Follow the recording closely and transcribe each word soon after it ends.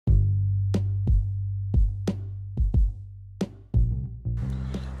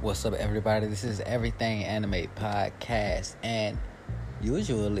What's up, everybody? This is Everything Anime Podcast, and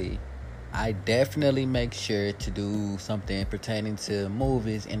usually I definitely make sure to do something pertaining to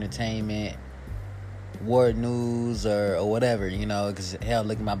movies, entertainment, war news, or whatever, because hell,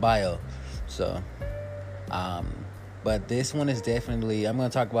 look at my bio. So, um, but this one is definitely, I'm going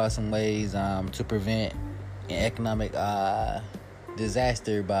to talk about some ways to prevent an economic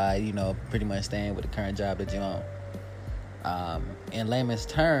disaster by, pretty much staying with the current job that you're on. In layman's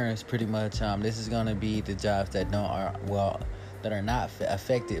terms, pretty much, this is going to be the jobs that that are not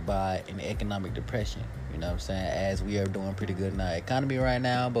affected by an economic depression. You know what I'm saying? As we are doing pretty good in our economy right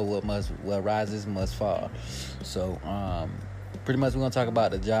now, but what rises must fall. So, pretty much, we're going to talk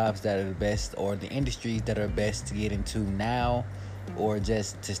about the jobs that are the best, or the industries that are best to get into now, or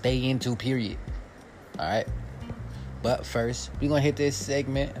just to stay into. Period. All right. But first, we're going to hit this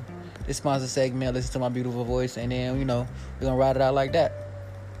sponsor segment, listen to my beautiful voice, and then, we're going to ride it out like that.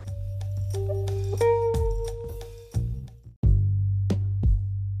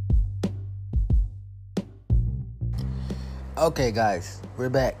 Okay, guys, we're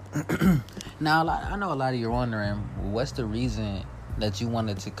back. Now, I know a lot of you are wondering, what's the reason that you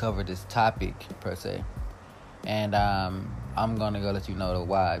wanted to cover this topic, per se? And I'm going to go let you know the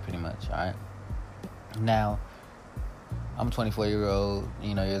why, pretty much, all right? Now, I'm 24 years old.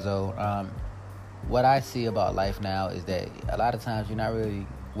 What I see about life now is that a lot of times you're not really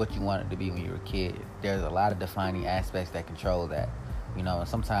what you wanted to be when you were a kid. There's a lot of defining aspects that control that, and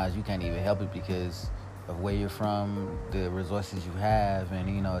sometimes you can't even help it because of where you're from, the resources you have, and,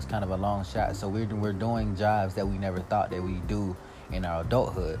 it's kind of a long shot. So we're doing jobs that we never thought that we'd do in our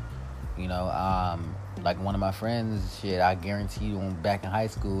adulthood. Like one of my friends, I guarantee you, when back in high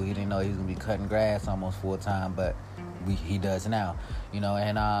school, he didn't know he was going to be cutting grass almost full time, but he does now,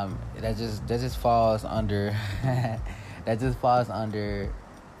 and that just falls under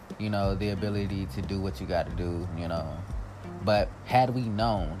the ability to do what you got to do, But had we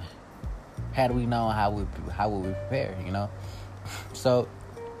known, how would we prepare, So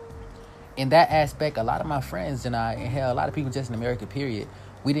in that aspect, a lot of my friends and a lot of people just in America, period,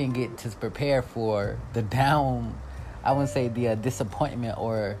 we didn't get to prepare for the I wouldn't say the disappointment,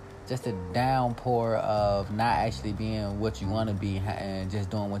 or just a downpour of not actually being what you want to be and just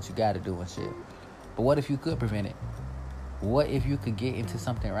doing what you got to do and shit. But what if you could prevent it? What if you could get into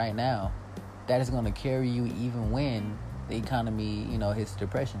something right now that is going to carry you even when the economy, hits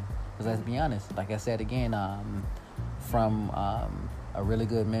depression? Because let's be honest, like I said again, from a really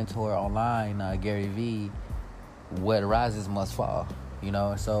good mentor online, Gary Vee, what rises must fall.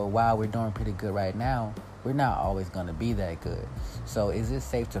 So while we're doing pretty good right now, we're not always going to be that good. So is it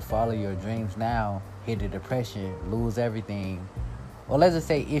safe to follow your dreams now, hit the depression, lose everything? Well, let's just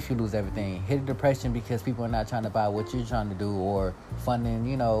say if you lose everything, hit the depression because people are not trying to buy what you're trying to do, or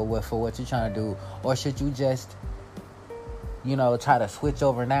funding, for what you're trying to do? Or should you just, try to switch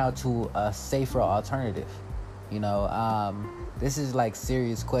over now to a safer alternative? This is like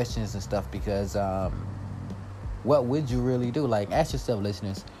serious questions and stuff, because what would you really do? Like, ask yourself,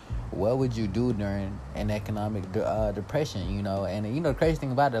 listeners, what would you do during an economic depression, And, the crazy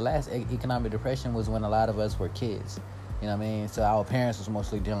thing about it, the last economic depression was when a lot of us were kids, So our parents was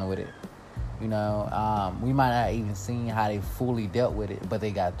mostly dealing with it, We might not even seen how they fully dealt with it, but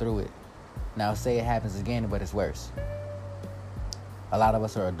they got through it. Now, say it happens again, but it's worse. A lot of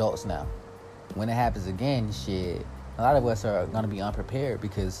us are adults now. When it happens again, a lot of us are going to be unprepared,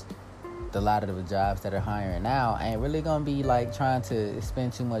 because a lot of the jobs that are hiring now ain't really gonna be like trying to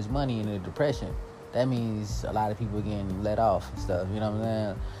spend too much money in a depression. That means a lot of people getting let off and stuff, you know what I'm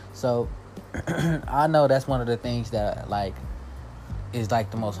saying? So I know that's one of the things that is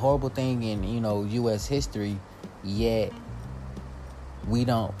the most horrible thing in U.S. history, yet we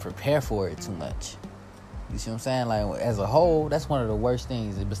don't prepare for it too much. You see what I'm saying? Like, as a whole, that's one of the worst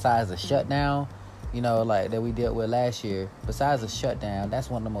things. Besides the shutdown, that we dealt with last year, besides the shutdown, that's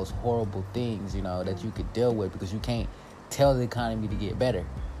one of the most horrible things, that you could deal with, because you can't tell the economy to get better.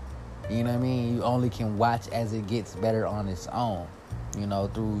 You know what I mean? You only can watch as it gets better on its own,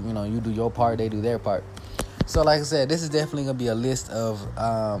 through, you do your part, they do their part. So, like I said, this is definitely going to be a list of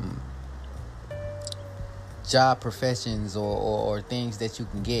job professions or things that you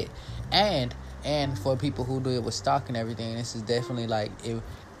can get. And for people who do it with stock and everything, this is definitely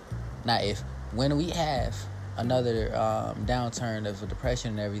when we have another downturn of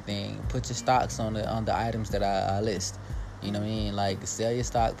depression and everything, put your stocks on the items that I list. You know what I mean? Like, sell your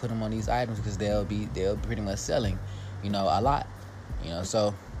stock, put them on these items, because they'll pretty much selling, a lot.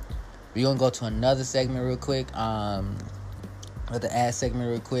 So we're gonna go to another segment real quick. With the ad segment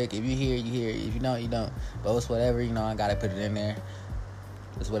real quick. If you hear, you hear. If you don't, you don't. But it's whatever. I gotta put it in there.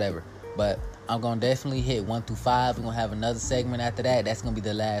 It's whatever. But I'm gonna definitely hit 1 through 5. We're gonna have another segment after that. That's gonna be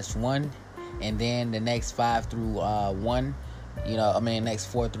the last one, and then the next 5 through 1. Next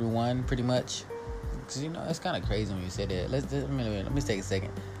 4 through 1, pretty much. Cause it's kind of crazy when you say that. Let me take a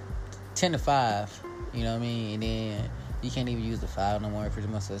second. 10 to 5. You know what I mean? And then you can't even use the 5 no more, pretty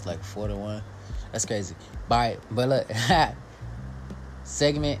much. So it's like 4 to 1. That's crazy. All right, but look,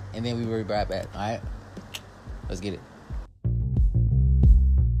 segment, and then we will be right back. All right, let's get it.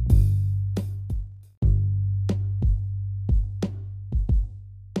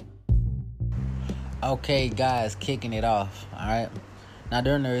 Okay, guys, kicking it off. All right. Now,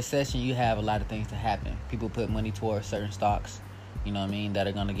 during the recession, you have a lot of things to happen. People put money towards certain stocks, that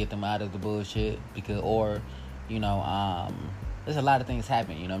are gonna get them out of the bullshit. There's a lot of things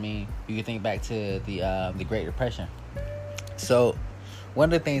happen. You can think back to the Great Depression. So,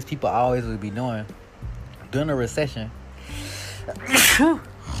 one of the things people always would be doing during a recession.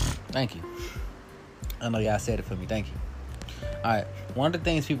 Thank you. I know y'all said it for me. Thank you. All right. One of the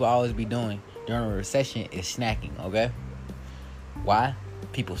things people always be doing during a recession is snacking. Okay. Why?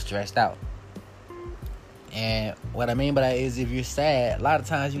 People stressed out. And what I mean by that is, if you're sad, a lot of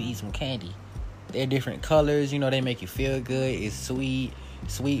times you eat some candy. They're different colors, they make you feel good. It's sweet.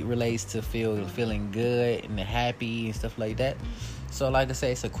 Sweet relates to feeling good and happy and stuff like that. So like I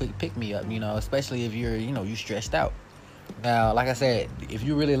said, it's a quick pick-me-up, especially if you're stressed out. Now, like I said, if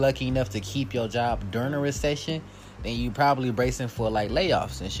you're really lucky enough to keep your job during a recession, then you probably bracing for like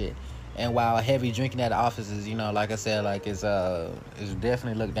layoffs and shit. And while heavy drinking at the offices, like I said, like it's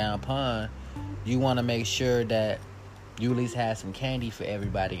definitely looked down upon, you want to make sure that you at least have some candy for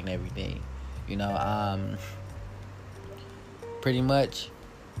everybody and everything. Pretty much,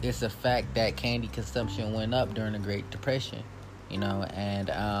 it's a fact that candy consumption went up during the Great Depression,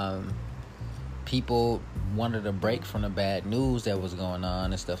 and people wanted a break from the bad news that was going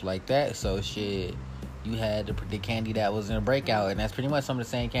on and stuff like that. So shit, you had the candy that was in a breakout, and that's pretty much some of the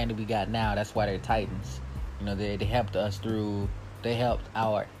same candy we got now. That's why they're titans. They helped us through. They helped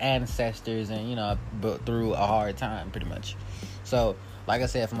our ancestors, and through a hard time, pretty much. So, like I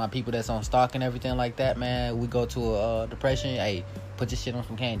said, for my people that's on stock and everything like that, man, we go to a depression. Hey, put your shit on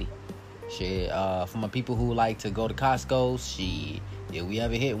some candy. Shit. For my people who like to go to Costco, shit. If we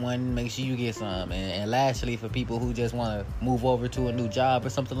ever hit one, make sure you get some. And lastly, for people who just want to move over to a new job or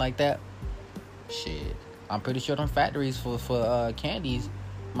something like that, shit, I'm pretty sure them factories for candies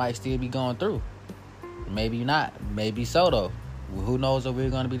might still be going through. Maybe not. Maybe so, though. Who knows if we're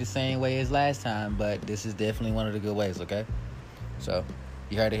going to be the same way as last time, but this is definitely one of the good ways, okay? So,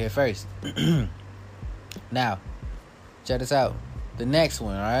 you heard it here first. Now, check this out. The next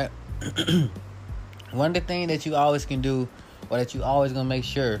one, all right? One of the things that you always can do, or that you always going to make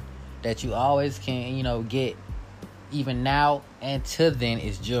sure that you always can, get even now and till then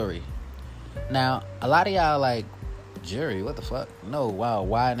is jewelry. Now, a lot of y'all like, jewelry, what the fuck? No, wow,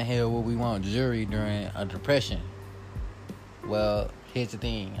 why in the hell would we want jewelry during a depression? Well, here's the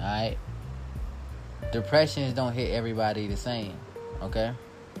thing, alright? Depressions don't hit everybody the same, okay?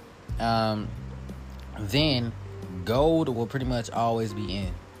 Then, gold will pretty much always be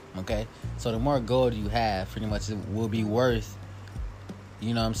in, okay? So the more gold you have, pretty much it will be worth,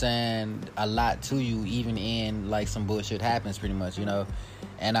 a lot to you, even in, like, some bullshit happens, pretty much,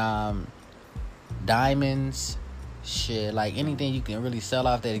 And, diamonds, shit, like anything you can really sell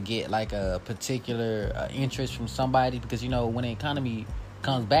off that to get like a particular interest from somebody, because when the economy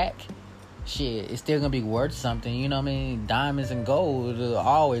comes back, shit, it's still gonna be worth something. Diamonds and gold are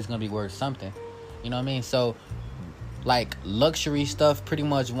always gonna be worth something. So like luxury stuff pretty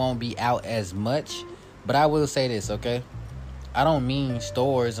much won't be out as much. But I will say this, okay? I don't mean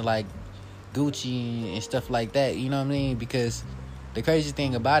stores like Gucci and stuff like that, because the crazy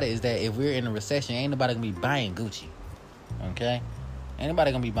thing about it is that if we're in a recession, ain't nobody gonna be buying Gucci. Okay? Ain't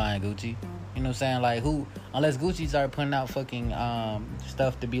nobody gonna be buying Gucci. You know what I'm saying? Like, who, unless Gucci start putting out fucking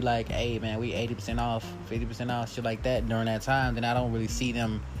stuff to be like, hey, man, we 80% off, 50% off, shit like that during that time, then I don't really see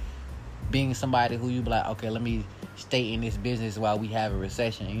them being somebody who you be like, okay, let me stay in this business while we have a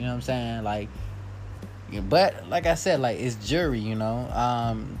recession. You know what I'm saying? Like, but like I said, like, it's jewelry,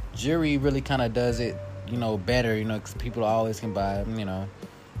 Jewelry really kind of does it, better, because people always can buy,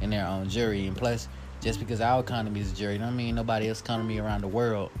 in their own jewelry. And plus, just because our economy is jewelry, don't mean nobody else's economy around the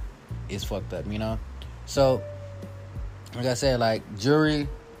world is fucked up, So, like I said, like, jewelry,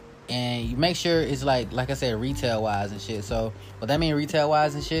 and you make sure it's like I said, retail-wise and shit. So, what that mean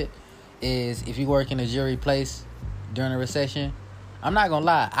retail-wise and shit is if you work in a jewelry place during a recession, I'm not gonna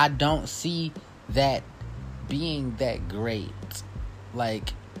lie, I don't see that being that great.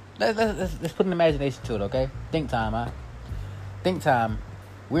 Like, let's put an imagination to it, okay? Think time, huh? Think time.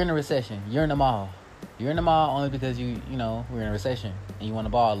 we're in a recession. You're in the mall. You're in the mall only because you know, we're in a recession and you want to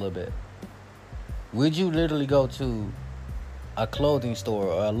ball a little bit. Would you literally go to a clothing store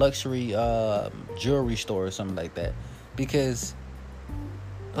or a luxury jewelry store or something like that? Because,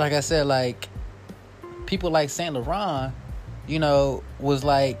 like I said, like, people like Saint Laurent, you know, was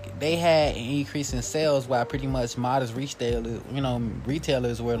like, they had an increase in sales while pretty much modest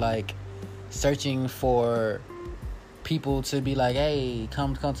retailers were like searching for people to be like, hey,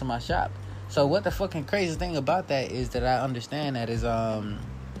 come to my shop. So what the fucking crazy thing about that is that I understand that is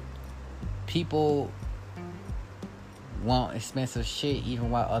people want expensive shit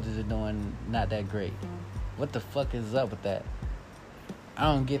even while others are doing not that great. What the fuck is up with that? I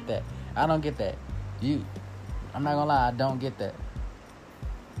don't get that. I'm not gonna lie, I don't get that.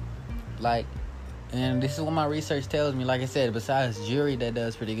 Like, and this is what my research tells me. Like I said, besides jewelry that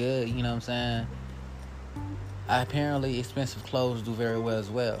does pretty good, you know what I'm saying? Apparently expensive clothes do very well as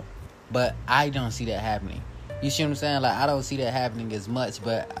well. But I don't see that happening. You see what I'm saying? Like, I don't see that happening as much,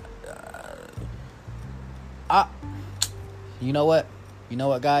 but you know what? You know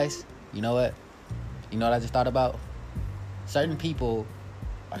what, guys? You know what I just thought about? Certain people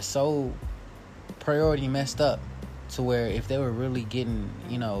are so priority messed up to where if they were really getting,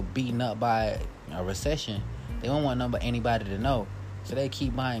 you know, beaten up by a recession, they don't want anybody to know. So they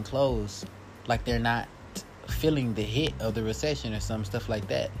keep buying clothes like they're not feeling the hit of the recession or some stuff like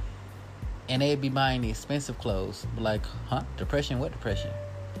that. And they'd be buying the expensive clothes. Like, huh? Depression? What depression?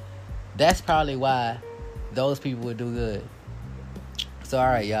 That's probably why those people would do good. So,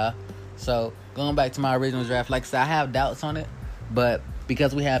 alright, y'all. So, going back to my original draft, like I said, I have doubts on it. But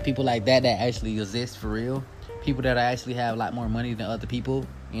because we have people like that actually exist for real, people that actually have a lot more money than other people,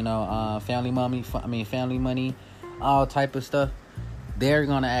 you know, family money, all type of stuff, they're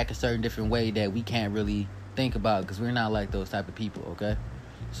going to act a certain different way that we can't really think about because we're not like those type of people, okay?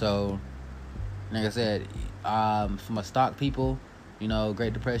 So, like I said, from a stock people, you know,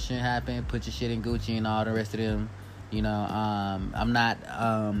 Great Depression happened, put your shit in Gucci and all the rest of them. You know, I'm not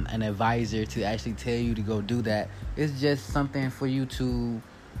an advisor to actually tell you to go do that. It's just something for you to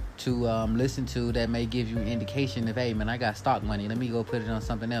listen to that may give you an indication of, hey, man, I got stock money. Let me go put it on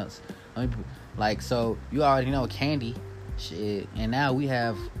something else. So you already know candy, shit. And now we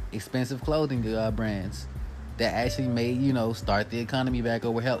have expensive clothing brands that actually may, you know, start the economy back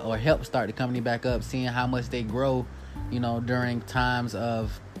or help start the company back up, seeing how much they grow, you know, during times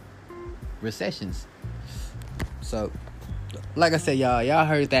of recessions. So, like I said, y'all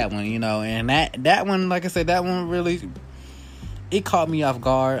heard that one, you know, and that one, like I said, that one really, it caught me off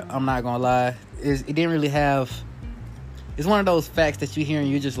guard. I'm not gonna lie. It didn't really have, it's one of those facts that you hear and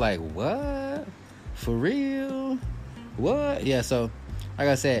you're just like, what? For real? What? Yeah, so, like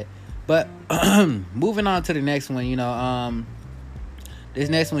I said, but moving on to the next one, you know, this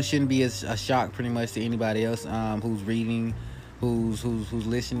next one shouldn't be a shock pretty much to anybody else who's reading, who's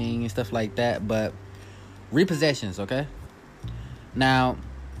listening and stuff like that, but repossessions, okay? Now,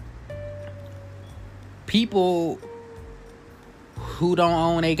 people who don't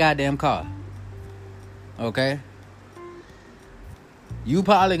own a goddamn car, okay? You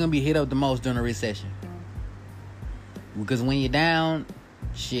probably gonna be hit up the most during a recession. Because when you're down,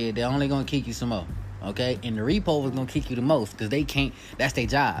 shit, they're only gonna kick you some more, okay? And the repo is gonna kick you the most because they can't, that's their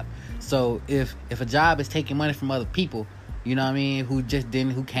job. So if a job is taking money from other people, you know what I mean, who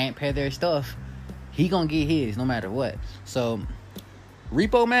can't pay their stuff, he gonna get his no matter what. So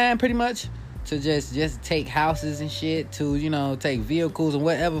repo man, pretty much, to just take houses and shit, to, you know, take vehicles and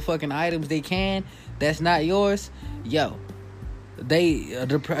whatever fucking items they can that's not yours. Yo,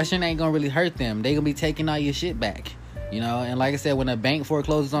 depression ain't gonna really hurt them. They gonna be taking all your shit back, you know. And like I said, when a bank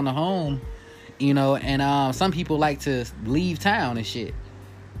forecloses on the home, you know, and some people like to leave town and shit,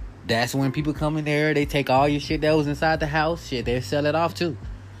 that's when people come in there, they take all your shit that was inside the house, shit, they sell it off too.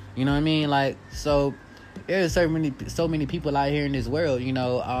 You know what I mean? Like, so there's so many people out here in this world, you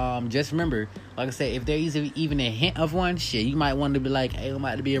know. Just remember, like I said, if there's even a hint of one, shit, you might want to be like, hey, I'm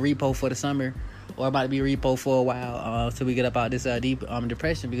about to be a repo for the summer, or about to be a repo for a while, till we get up out this deep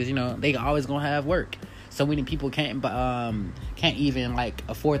depression, because, you know, they always gonna have work. So many people can't even like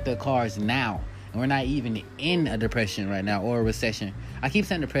afford their cars now, and we're not even in a depression right now or a recession. I keep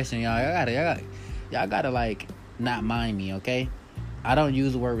saying depression, y'all. Y'all gotta like not mind me, okay? I don't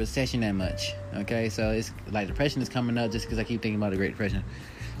use the word recession that much, okay? So it's like depression is coming up just because I keep thinking about the Great Depression.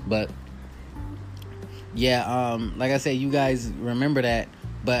 But yeah, like I said, you guys remember that.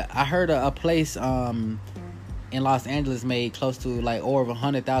 But I heard a place in Los Angeles made close to like over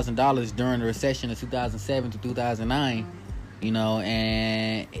 $100,000 during the recession of 2007 to 2009. You know,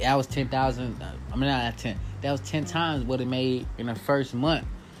 and that was 10,000. I mean, not 10. That was 10 times what it made in the first month.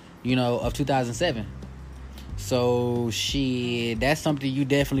 of 2007. So shit, that's something you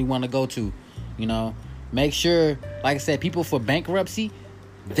definitely want to go to. Make sure, like I said, people for bankruptcy,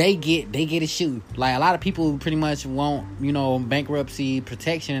 they get a shoe. Like a lot of people pretty much want, bankruptcy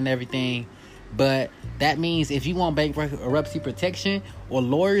protection and everything. But that means if you want bankruptcy protection or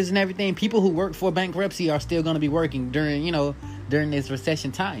lawyers and everything, people who work for bankruptcy are still going to be working during this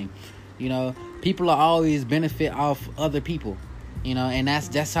recession time. People are always benefit off other people, and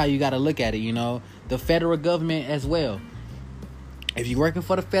that's how you got to look at it. The federal government as well. If you're working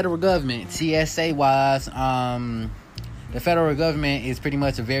for the federal government, TSA wise, the federal government is pretty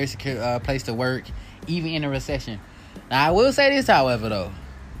much a very secure place to work, even in a recession. Now, I will say this, however, though,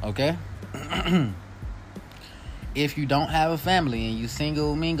 okay? If you don't have a family and you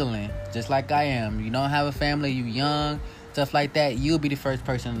single mingling, just like I am, you don't have a family, you young, stuff like that, you'll be the first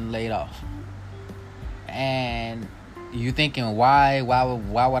person laid off. And you thinking, why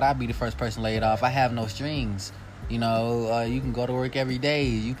would I be the first person laid off? I have no strings. You can go to work every day.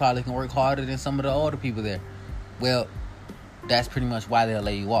 You probably can work harder than some of the older people there. Well, that's pretty much why they'll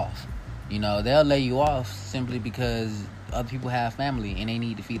lay you off. They'll lay you off simply because other people have family and they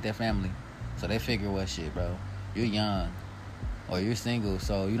need to feed their family. So they figure, well, shit, bro, you're young or you're single,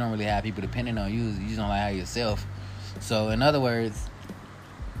 so you don't really have people depending on you. You just don't like yourself. So in other words,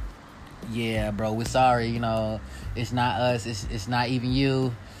 yeah, bro, we're sorry. It's not us. It's not even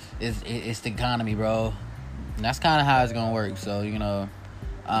you. It's the economy, bro. And that's kind of how it's gonna work. So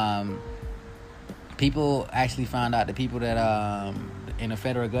people actually found out that people that in the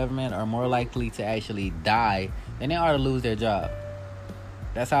federal government are more likely to actually die than they are to lose their job.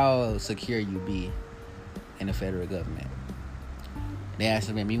 That's how secure you be in the federal government. They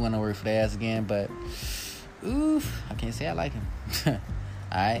actually made me want to work for their ass again, but oof, I can't say I like him.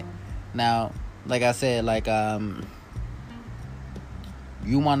 Alright. Now, like I said,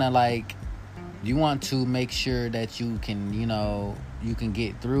 you want to make sure that you can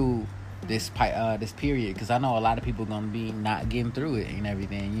get through this period, because I know a lot of people gonna be not getting through it and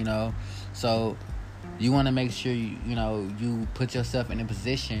everything, so you want to make sure you put yourself in a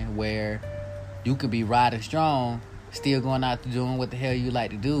position where you could be riding strong, still going out to doing what the hell you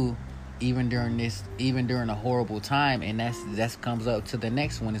like to do, even during a horrible time. And that comes up to the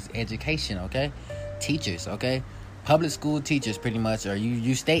next one, is education. Okay, teachers. Okay, public school teachers, pretty much, or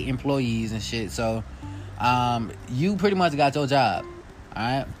you state employees and shit. So you pretty much got your job. All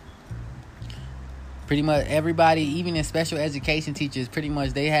right. Pretty much everybody, even in special education teachers, pretty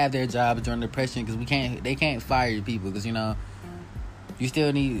much they have their jobs during depression, because they can't fire people, because you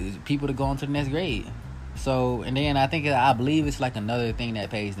still need people to go on to the next grade. So, and then I believe it's like another thing that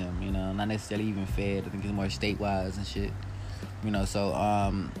pays them, not necessarily even Fed. I think it's more state-wise and shit, so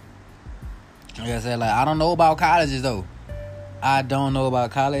like I said, I don't know about colleges though. I don't know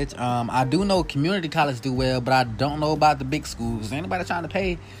about college. I do know community college do well, but I don't know about the big schools. Anybody trying to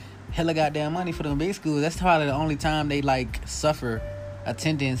pay hella goddamn money for them big schools, that's probably the only time they suffer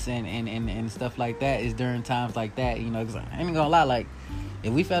attendance and stuff like that, is during times like that, because I ain't gonna lie,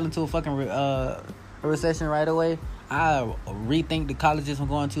 if we fell into a fucking a recession right away, I rethink the colleges I'm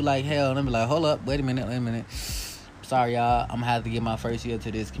going to like hell, and I'm like, hold up, wait a minute, sorry y'all, I'm gonna have to get my first year to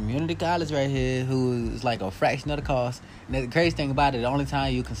this community college right here, who is like a fraction of the cost. And the crazy thing about it, the only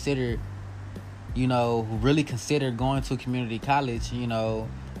time you consider, really consider going to a community college,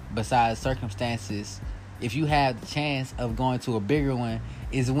 besides circumstances, if you have the chance of going to a bigger one,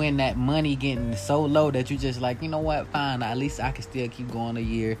 is when that money getting so low that you just like, what, fine, at least I can still keep going a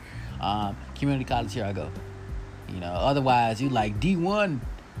year. Community college, here I go. Otherwise you like D1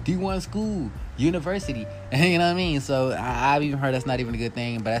 school, university. You know what I mean? So I've even heard that's not even a good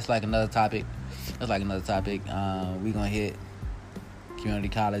thing, but that's like another topic. We gonna hit community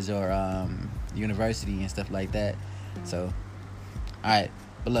college or university and stuff like that. So, alright.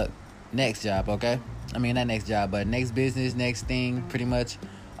 But look, next job, okay? I mean, not next job, but next business, next thing, pretty much,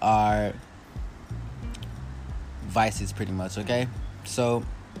 are vices, pretty much, okay? So,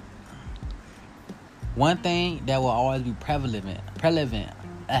 one thing that will always be prevalent. You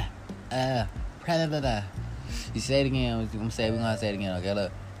say it again. We're gonna say it again, okay?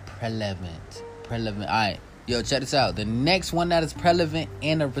 Look, prevalent. Alright. Yo, check this out. The next one that is prevalent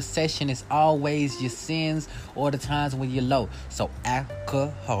in a recession is always your sins or the times when you're low. So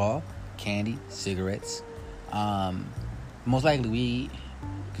alcohol, candy, cigarettes, most likely weed,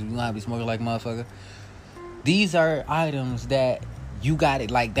 because we're gonna be smoking like a motherfucker. These are items that you got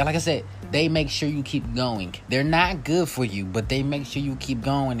it. Like I said, they make sure you keep going. They're not good for you, but they make sure you keep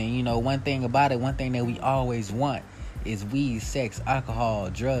going. And one thing about it, one thing that we always want is weed, sex,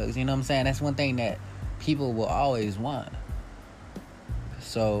 alcohol, drugs. You know what I'm saying? That's one thing that people will always want.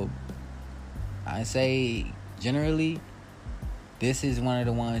 So I say generally, this is one of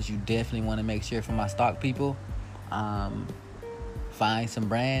the ones you definitely want to make sure for my stock people. Find some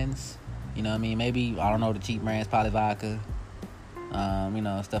brands. You know what I mean? Maybe, I don't know, the cheap brands, probably vodka.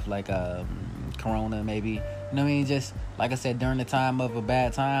 Stuff like Corona, maybe. You know what I mean? Just, like I said, during the time of a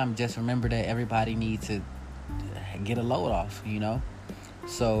bad time, just remember that everybody needs to get a load off,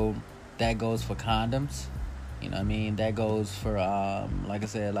 So that goes for condoms. You know what I mean? That goes for, like I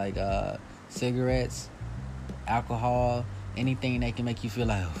said, like cigarettes, alcohol, anything that can make you feel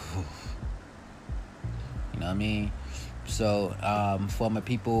like, you know what I mean? So for my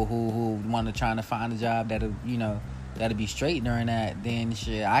people who want to try to find a job that'll be straight during that, then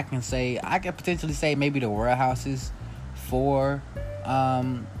shit, I can potentially say maybe the warehouses for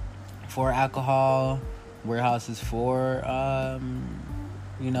alcohol, warehouses for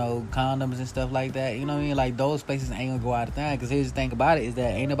condoms and stuff like that. You know what I mean? Like, those places ain't gonna go out of time, because here's the thing about it, is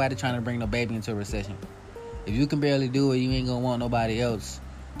that ain't nobody trying to bring no baby into a recession. If you can barely do it, you ain't gonna want nobody else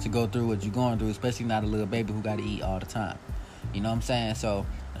to go through what you're going through, especially not a little baby who gotta eat all the time. You know what I'm saying? So,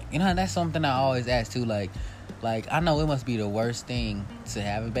 that's something I always ask too. Like I know it must be the worst thing to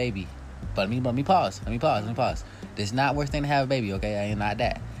have a baby, but let me pause. It's not worst thing to have a baby, okay? I ain't not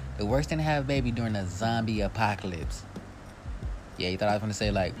that. The worst thing to have a baby during a zombie apocalypse. Yeah, you thought I was gonna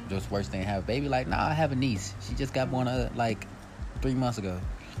say like just worst thing to have a baby? Like, nah, I have a niece. She just got born like 3 months ago.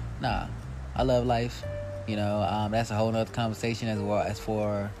 Nah, I love life. That's a whole nother conversation as well as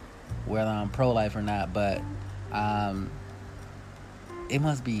for whether I'm pro-life or not. But it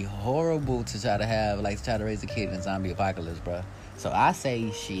must be horrible to try to raise a kid in a zombie apocalypse, bro. So I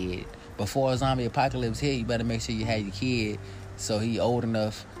say, shit, before a zombie apocalypse hit, you better make sure you have your kid so he old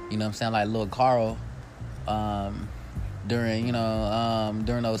enough, like little Carl, during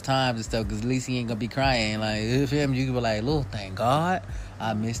those times and stuff, because at least he ain't gonna be crying. Like, if him, you can be like, look, thank God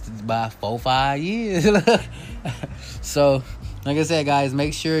I missed it by 4-5 years. So, like I said, guys,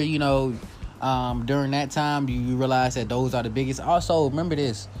 make sure, during that time, you realize that those are the biggest. Also, remember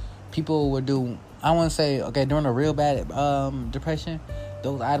this. People would do, I want to say, okay, during a real bad depression,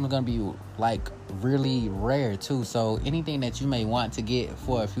 those items are going to be, like, really rare, too. So, anything that you may want to get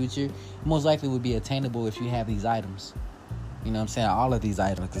for a future, most likely would be attainable if you have these items. You know what I'm saying? All of these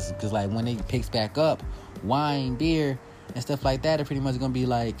items. Because like, when it picks back up, wine, beer, and stuff like that are pretty much going to be,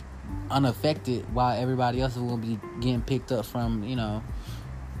 like, unaffected, while everybody else is going to be getting picked up from,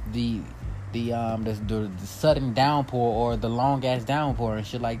 the sudden downpour or the long ass downpour and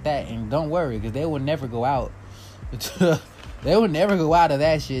shit like that. And don't worry, because they will never go out. They will never go out of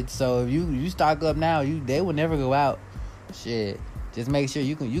that shit. So if you stock up now, they will never go out. Shit, just make sure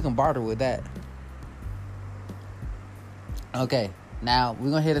you can barter with that. Okay, now we're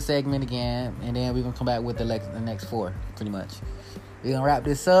gonna hit a segment again, and then we're gonna come back with the next 4, pretty much. We're gonna wrap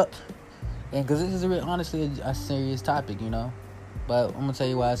this up, and because this is honestly a serious topic, But I'm gonna tell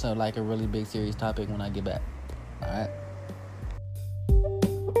you why it's a really big serious topic when I get back. Alright.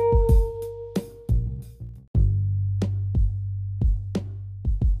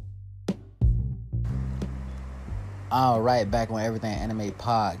 Alright, back on Everything Anime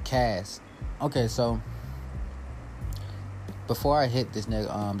Podcast. Okay, so before I hit this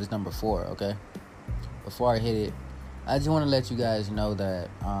number 4, okay? Before I hit it, I just want to let you guys know that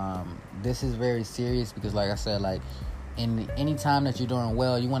this is very serious, because like I said, like, in any time that you're doing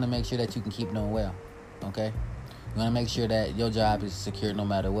well, you want to make sure that you can keep doing well, okay? You want to make sure that your job is secure no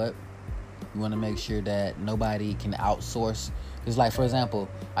matter what. You want to make sure that nobody can outsource. Because, like, for example,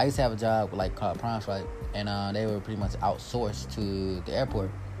 I used to have a job called Prime Flight, and they were pretty much outsourced to the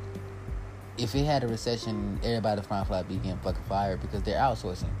airport. If it had a recession, everybody at Prime Flight be getting fucking fired, because they're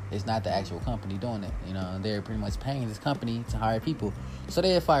outsourcing. It's not the actual company doing it. They're pretty much paying this company to hire people, so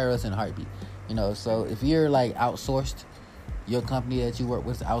they'll fire us in a heartbeat. So if you're like outsourced, your company that you work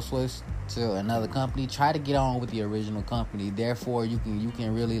with is outsourced to another company, try to get on with the original company. Therefore, you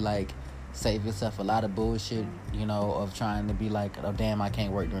can really like save yourself a lot of bullshit, of trying to be like, oh damn, I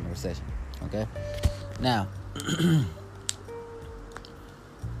can't work during the recession. Okay, now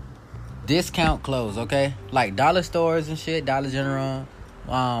discount clothes, okay, like dollar stores and shit, Dollar General,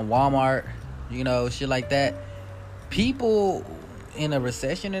 Walmart, shit like that. People in a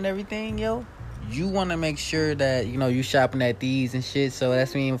recession and everything, you want to make sure that you shopping at these and shit. So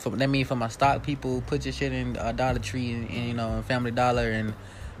that mean for my stock people, put your shit in Dollar Tree and Family Dollar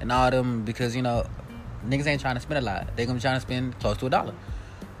and all them, because niggas ain't trying to spend a lot. They gonna be trying to spend close to $1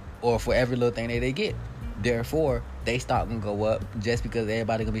 or for every little thing that they get. Therefore, they stock gonna go up just because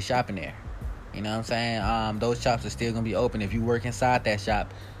everybody gonna be shopping there. You know what I'm saying? Those shops are still gonna be open. If you work inside that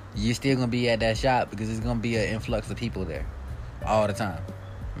shop, you're still gonna be at that shop, because it's gonna be an influx of people there. all the time,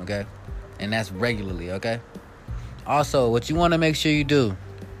 okay? And that's regularly, okay? Also, what you want to make sure you do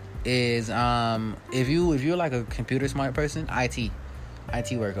is if you're like a computer smart person, IT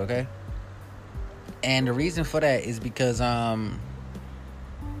work, okay? And the reason for that is because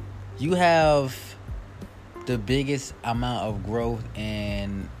you have the biggest amount of growth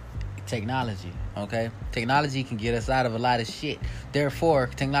in technology, okay? Technology can get us out of a lot of shit.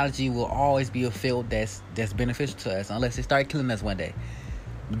 Therefore, technology will always be a field that's beneficial to us unless it start killing us one day.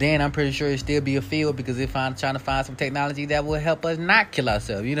 But then I'm pretty sure it still be a field, because if I'm trying to find some technology that will help us not kill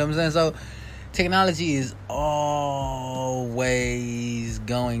ourselves, you know what I'm saying? So technology is always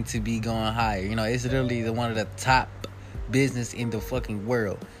going to be going higher. You know, it's literally one of the top business in the fucking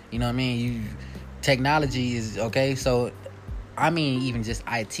world. You know what I mean? Technology is, okay, so I mean even just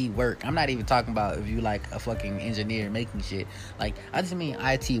IT work. I'm not even talking about if you like a fucking engineer making shit. Like, I just mean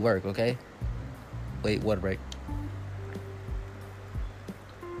IT work, okay? Wait, water break.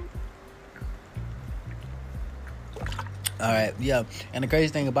 Alright, yeah. And the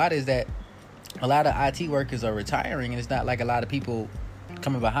crazy thing about it is that a lot of IT workers are retiring, and it's not like a lot of people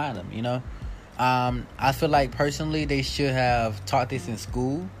coming behind them, you know? I feel like personally they should have taught this in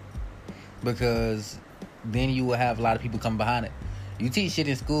school, because then you will have a lot of people come behind it. You teach shit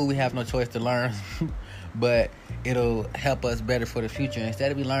in school, we have no choice to learn, but it'll help us better for the future.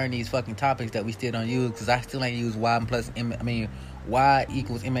 Instead of we learn these fucking topics that we still don't use, because I still ain't used y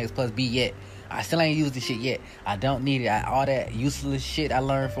equals mx plus b yet. I still ain't used this shit yet. I don't need it. All that useless shit I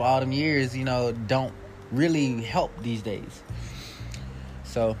learned for all them years, you know, don't really help these days.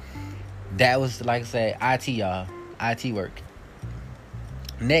 So that was, like I said, IT, y'all. IT work.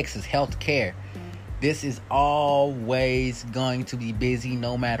 Next is healthcare. This is always going to be busy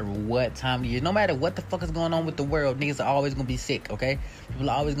no matter what time of year. No matter what the fuck is going on with the world, niggas are always going to be sick, okay? People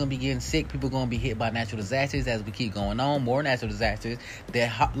are always going to be getting sick. People are going to be hit by natural disasters as we keep going on. More natural disasters.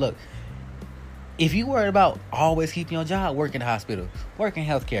 Look, if you worried about always keeping your job, work in the hospital, work in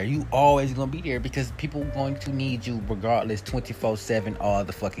healthcare, you always going to be there, because people are going to need you regardless, 24/7 all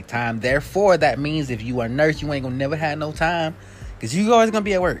the fucking time. Therefore, that means if you are a nurse, you ain't going to never have no time, because you always going to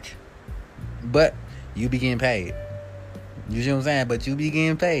be at work. But you be getting paid. You see what I'm saying? But you be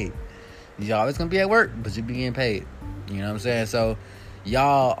getting paid. You always going to be at work, but you be getting paid. You know what I'm saying? So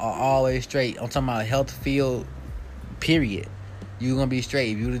y'all are always straight. I'm talking about health field, period. You gonna be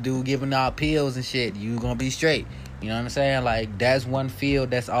straight. If you the dude giving out pills and shit, you gonna be straight. You know what I'm saying? Like, that's one field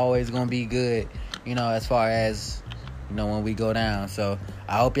that's always gonna be good, you know, as far as, you know, when we go down. So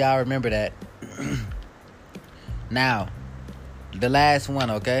I hope y'all remember that. Now, the last one,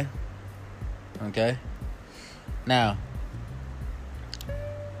 okay? Okay? Now,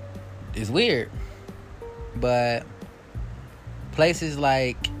 it's weird, but places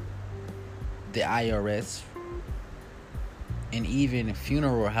like the IRS, and even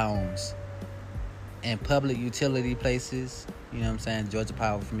funeral homes and public utility places, you know what I'm saying, Georgia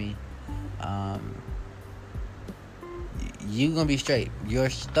Power for me, you gonna be straight. Your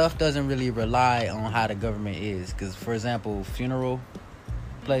stuff doesn't really rely on how the government is, because, for example, funeral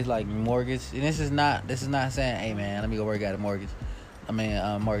place like mortgage, and this is not saying, hey man, let me go work at a mortgage.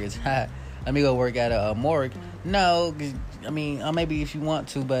 Mortgage. Let me go work at a morgue. No, maybe if you want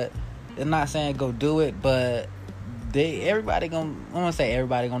to, but I'm not saying go do it, but everybody gonna, I don't want to say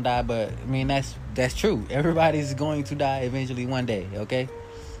everybody gonna die, but I mean that's true. Everybody's going to die eventually one day, okay?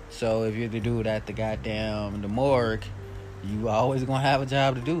 So if you're the dude at the morgue, you always gonna have a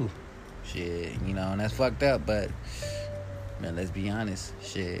job to do. Shit, you know, and that's fucked up, but man, let's be honest,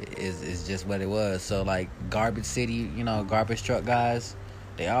 shit is just what it was. So like garbage city, you know, garbage truck guys,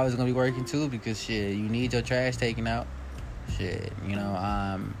 they always gonna be working too, because shit, you need your trash taken out. Shit, you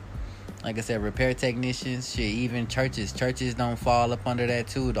know, like I said, repair technicians, shit, even churches don't fall up under that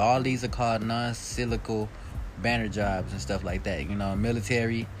too. All these are called non-cyclical banner jobs and stuff like that. You know,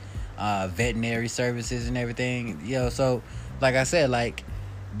 military, veterinary services and everything. Yo, so like I said, like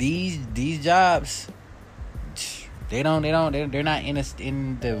these jobs, they're not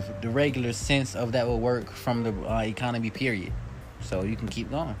in the regular sense of that will work from the economy, period. So you can keep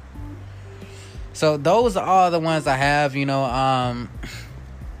going. So those are all the ones I have, you know.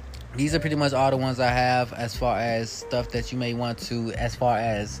 These are pretty much all the ones I have as far as stuff that you may want to, as far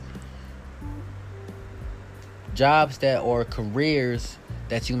as jobs that, or careers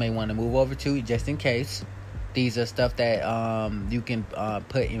that you may want to move over to, just in case. These are stuff that you can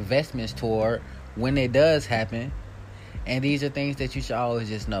put investments toward when it does happen. And these are things that you should always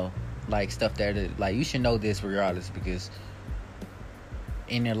just know. Like stuff that, like, you should know this regardless, because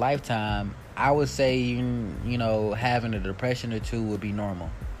in your lifetime, I would say, you know, having a depression or two would be normal.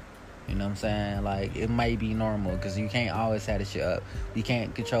 You know what I'm saying? Like, it might be normal because you can't always have the shit up. You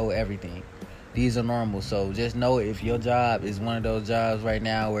can't control everything. These are normal. So just know if your job is one of those jobs right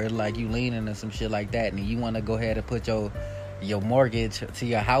now where like you leaning or some shit like that, and you want to go ahead and put your mortgage to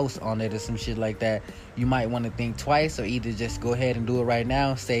your house on it or some shit like that, you might want to think twice, or either just go ahead and do it right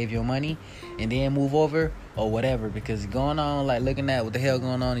now, save your money, and then move over, or whatever. Because going on, like looking at what the hell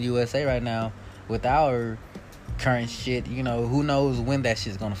going on in the USA right now with our current shit, you know, who knows when that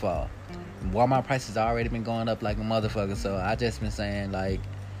shit's gonna fall. Walmart prices already been going up like a motherfucker. So I just been saying, like,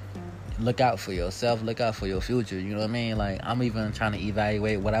 look out for yourself, look out for your future. You know what I mean? Like, I'm even trying to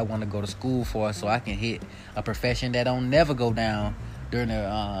evaluate what I want to go to school for, so I can hit a profession that don't never go down during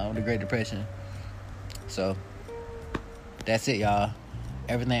the Great Depression. So that's it, y'all.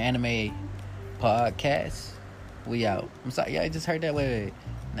 Everything Anime Podcast. We out. I'm sorry, y'all just heard that. Wait.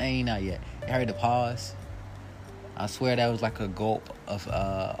 Nah, ain't not yet. You heard the pause? I swear that was like a gulp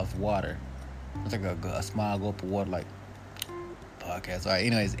of water. It was like a small gulp of water, like podcast. All right,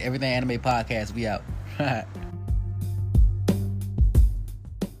 anyways, Everything Anime Podcast, we out.